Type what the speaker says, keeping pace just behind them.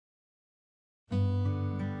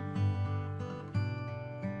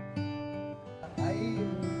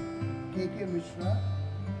Mishra,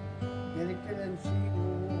 Director and CEO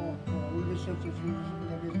of Old Research Association,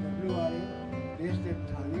 that is WRA, based at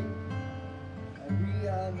Thane. We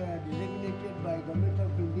are designated by Government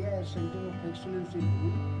of India as Center of Excellence in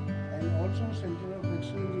Wood and also Center of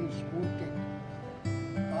Excellence in Sport Tech.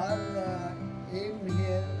 Our aim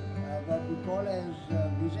here, what we call as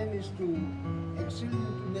vision, is to excel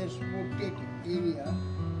into the sport tech area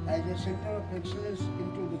as a center of excellence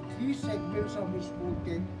into the three segments of the sport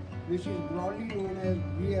tech, which is broadly known as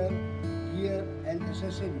gear and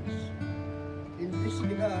accessories. In this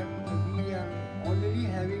regard, we are already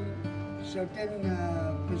having certain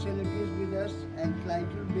facilities with us and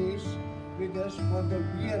clientele base with us for the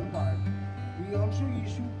gear part. We also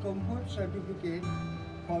issue comfort certificate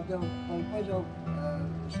for the purpose of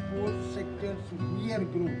sports sector's gear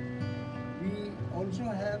growth. We also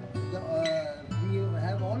have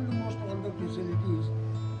almost all the facilities.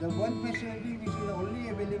 The one facility which is only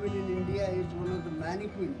available in India is one of the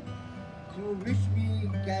mannequin, through which we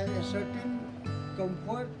can ascertain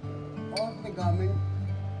comfort of the garment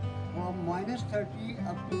from -30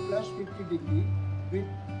 up to +50 degree, with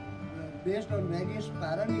based on various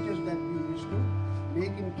parameters that we wish to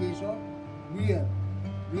make in case of wear.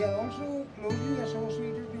 We are also closely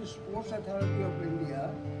associated with Sports Authority of India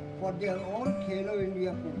for their all Khelo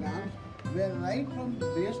India programs, where right from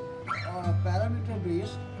base parameter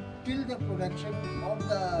based till the production of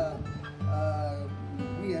the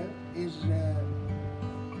wear is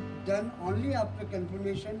done only after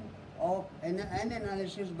confirmation of an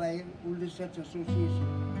analysis by Old Research Association.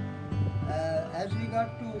 As regard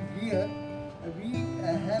to gear, we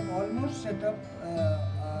have almost set up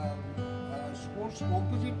a sports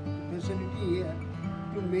composite facility here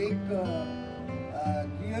to make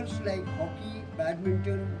gears like hockey,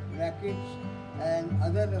 badminton, rackets and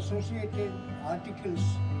other associated articles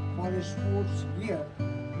for sports gear.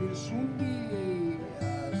 We'll soon be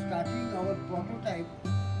starting our prototype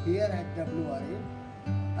here at WRA.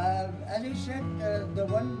 As I said, the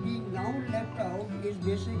one being now left out is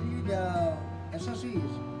basically the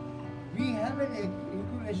accessories. We have an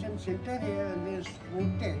incubation center here under Sport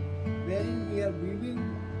Tech, wherein we are weaving,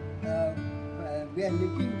 we are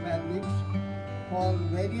knitting fabrics for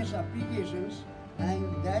various applications, and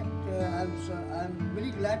that I'm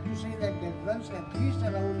very glad to say that runs at least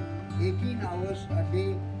around 18 hours a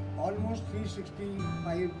day, almost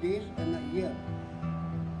 365 days in a year.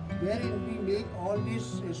 Wherein we make all these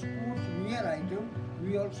sports wear items.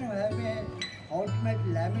 We also have a hot melt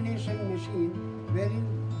lamination machine, wherein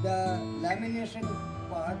the lamination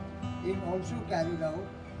part is also carried out.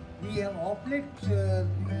 We have offlets,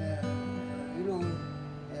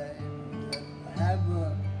 have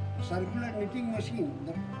circular knitting machine,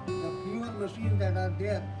 the fewer machines that are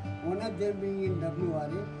there, one of them being in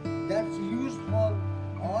WRA, that's used for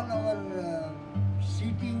all our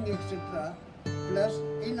seating, etc., plus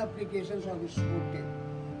in applications of sport tech.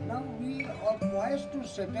 Now we are poised to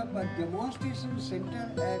set up a demonstration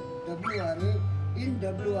center at WRA in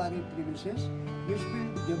WRA premises, which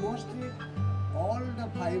will demonstrate all the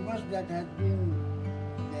fibers that have been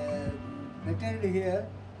bettered here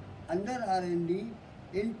under R&D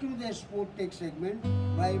into the sport tech segment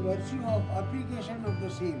by virtue of application of the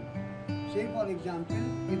same. Say for example,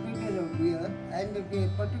 if it is a wear and if a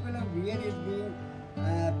particular wear is being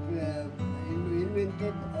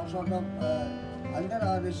invented or sort of under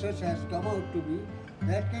our research has come out to be,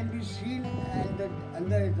 that can be seen and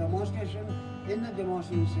under a demonstration in the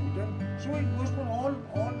demonstration center. So it goes for all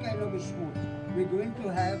kind of sports. We're going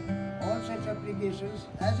to have all such applications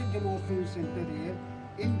as a demonstration center here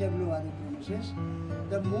in WRA premises.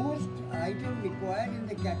 The most item required in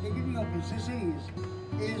the category of accessories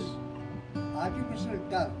is artificial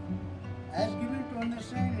turf. As given to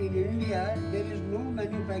understand, in India there is no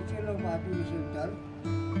manufacture of artificial turf.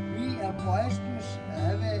 We are poised to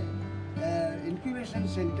have a incubation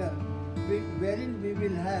center wherein we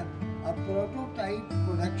will have a prototype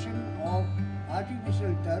production of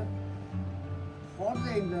artificial turf for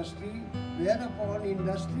the industry, whereupon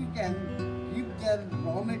industry can give their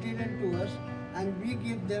raw material to us and we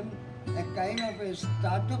give them a kind of a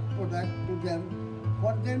startup product to them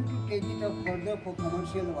for them to take it up further for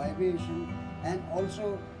commercial viability, and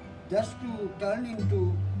also just to turn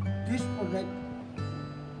into this product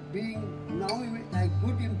being now a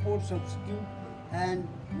good import substitute and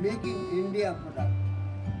making India product.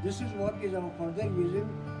 This is what is our further vision.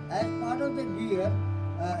 As part of the gear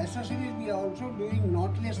accessories, we are also doing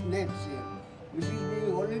knotless nets here, which is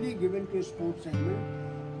being already given to sports segment.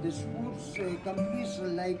 The sports companies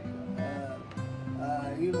like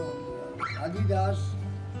Adidas,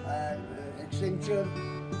 Accenture,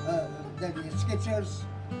 that is Skechers,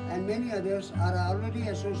 and many others are already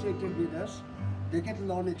associated with us,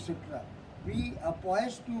 Decathlon, etc. We are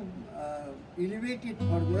poised to elevate it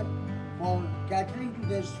further for catering to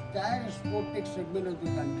the entire sport tech segment of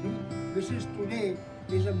the country, which is today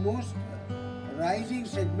is the most rising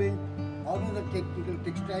segment out of the technical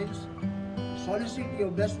textiles. Solicit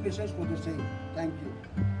your best wishes for the same. Thank you.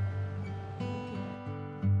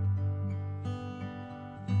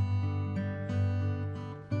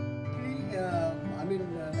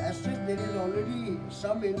 As such, there is already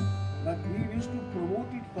some in, but we wish to promote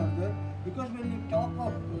it further, because when you talk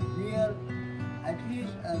of wear, at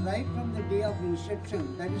least right from the day of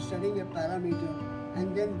inception, that is setting a parameter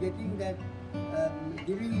and then getting that,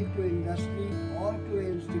 giving it to industry or to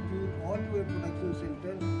an institute or to a production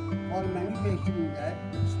center for manufacturing that,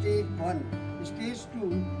 stage 1. Stage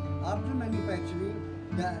 2, after manufacturing,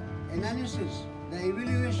 the analysis, the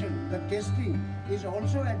evaluation, the testing is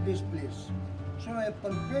also at this place. So a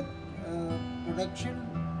perfect production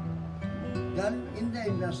done in the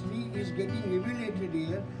industry is getting evaluated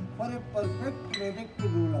here for a perfect product to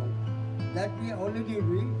roll out. That we already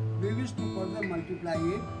doing. We wish to further multiply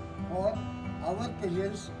it for our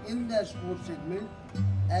presence in the sports segment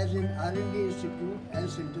as an R&D institute and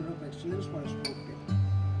center of excellence for sport tech.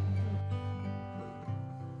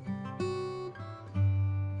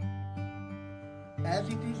 As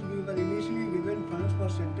it is, we were initially given funds for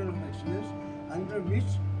center of excellence, under which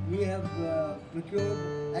we have procured,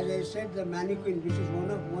 as I said, the mannequin, which is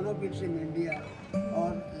one of its in India.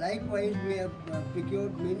 Or likewise, we have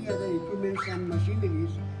procured many other equipments and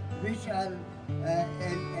machineries, which are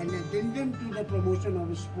an addendum to the promotion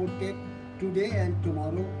of sport tech today and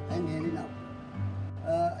tomorrow and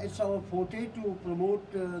hereinafter. It's our forte to promote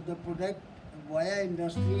the product via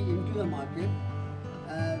industry into the market.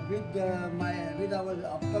 With our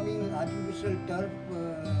upcoming artificial turf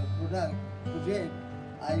project,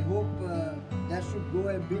 I hope that should go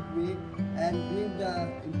a big way and bring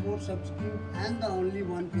the import substitute and the only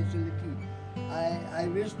one facility. I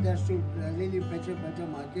wish that should really fetch a better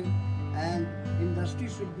market, and industry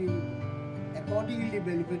should be accordingly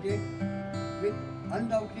benefited, with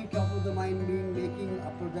undoubtedly top of the mind being making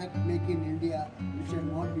a product made in India, which has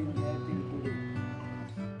not been there till today.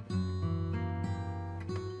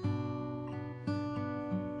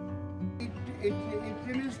 It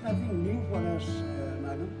remains nothing new for us,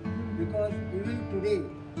 madam, because even today,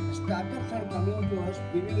 startups are coming to us,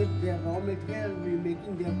 giving us their raw material, we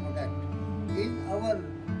making their product. In our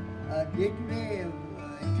day-to-day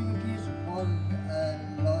activities for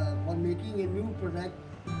making a new product,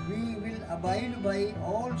 we will abide by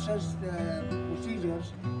all such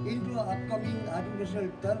procedures into upcoming artificial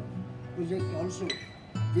turf project also.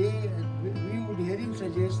 We would herein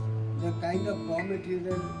suggest the kind of raw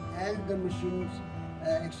material and the machines,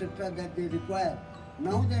 etc. that they require.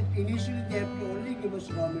 Now that initially they have to only give us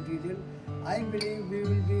raw material, I believe we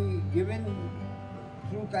will be given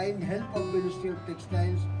through kind help of Ministry of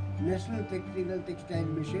Textiles, National Technical Textile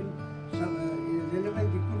Mission, some relevant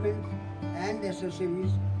equipment and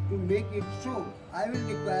accessories to make it so. I will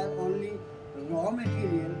require only raw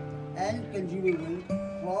material and consumable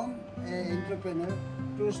from an entrepreneur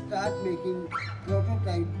to start making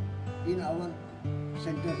prototype in our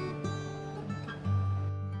center.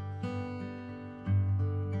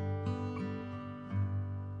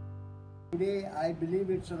 Today, I believe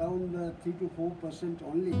it's around 3 to 4%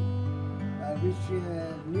 only, which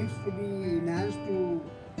needs to be enhanced to,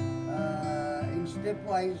 in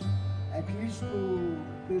stepwise, at least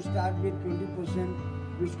to start with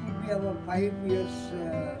 20%, which could be our 5 years,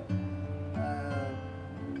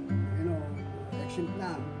 action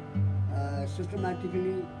plan.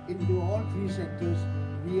 Systematically into all 3 sectors,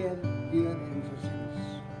 wear, gear and accessories.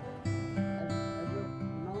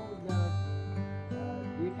 Now the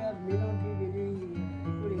data may not be very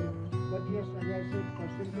accurate, but yes, as I said,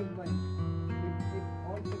 percentage-wise, it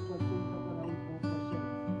also percent of around 4%.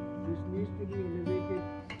 This needs to be elevated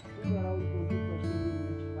to around 20% in the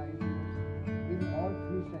next 5 years in all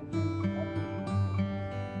 3 segments of the sector.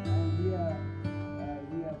 And we are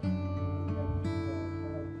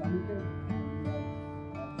committed.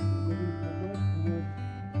 Getting progress towards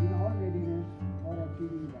in all readiness for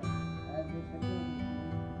achieving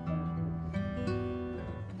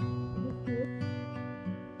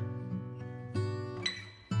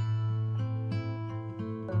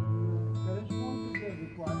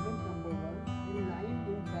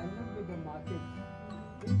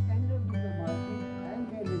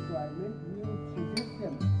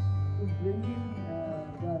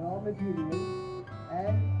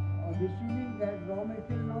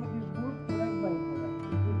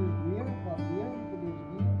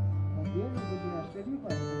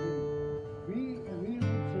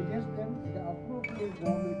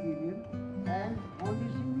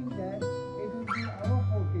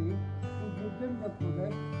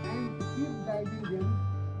utilizing them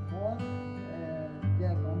for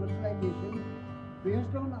their commercialization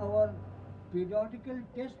based on our periodical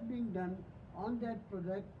tests being done on that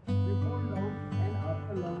product before launch and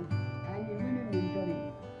after launch and even in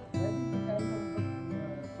interim. That is the kind of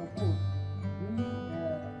support we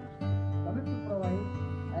commit to provide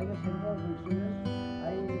as a center of excellence.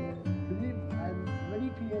 I believe I am very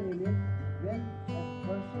clear in it. When a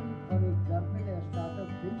person, for example, a startup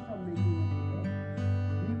thinks of making a product,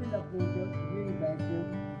 he will approach us, we will guide them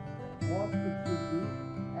what it should be,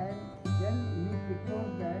 and then he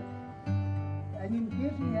procures that. And in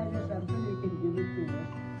case he has a sample, he can give it to us.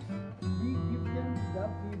 We give them the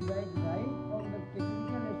feedback right from the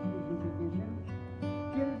technical specification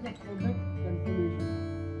till the product confirmation,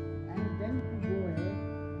 and then to go ahead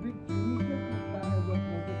with initial to start as a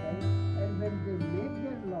prototype. And when they make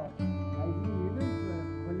their lot, I will even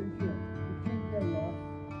volunteer to check their lot,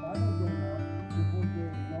 part of their lot, before they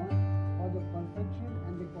launch for the perfection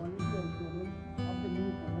and the quality assurance of the new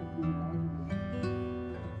product being launched.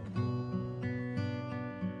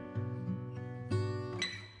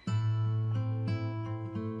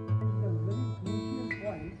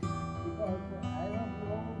 Because as of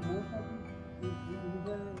now, most of it is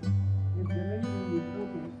generally being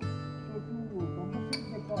imported. So to compensate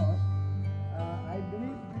the cost, I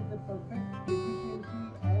believe with the perfect efficiency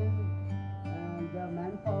and the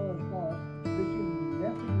manpower cost, which is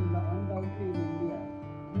less undoubtedly in India,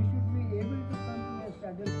 we should be able to come to a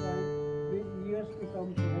saddle point with years to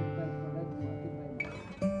come, product by product, market by market.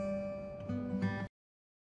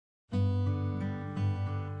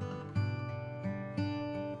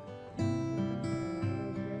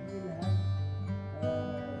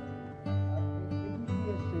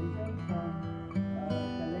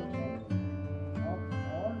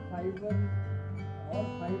 All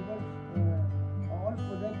fibers, all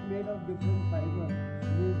products made of different fibers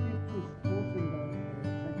related to sports